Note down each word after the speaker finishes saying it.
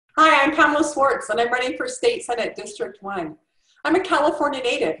Hi, I'm Pamela Swartz, and I'm running for State Senate District 1. I'm a California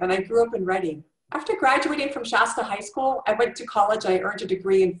native, and I grew up in Redding. After graduating from Shasta High School, I went to college and I earned a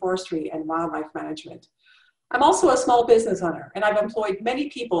degree in forestry and wildlife management. I'm also a small business owner, and I've employed many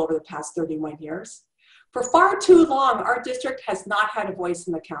people over the past 31 years. For far too long, our district has not had a voice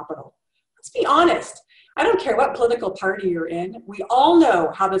in the Capitol. Let's be honest. I don't care what political party you're in. We all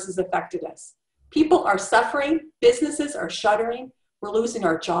know how this has affected us. People are suffering, businesses are shuttering, we're losing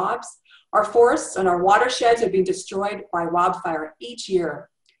our jobs, our forests and our watersheds are being destroyed by wildfire each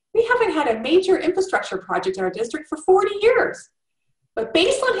year. We haven't had a major infrastructure project in our district for 40 years. But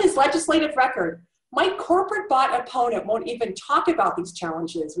based on his legislative record, my corporate bought opponent won't even talk about these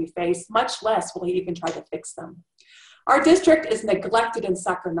challenges we face, much less will he even try to fix them. Our district is neglected in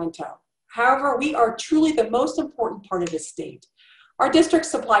Sacramento. However, we are truly the most important part of the state. Our district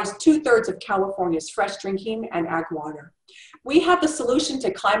supplies 2/3 of California's fresh drinking and ag water. We have the solution to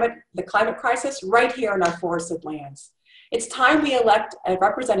the climate crisis right here in our forested lands. It's time we elect a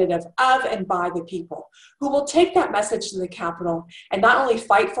representative of and by the people who will take that message to the Capitol and not only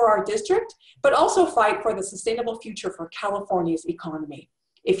fight for our district, but also fight for the sustainable future for California's economy.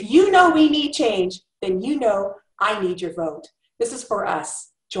 If you know we need change, then you know I need your vote. This is for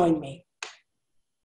us. Join me.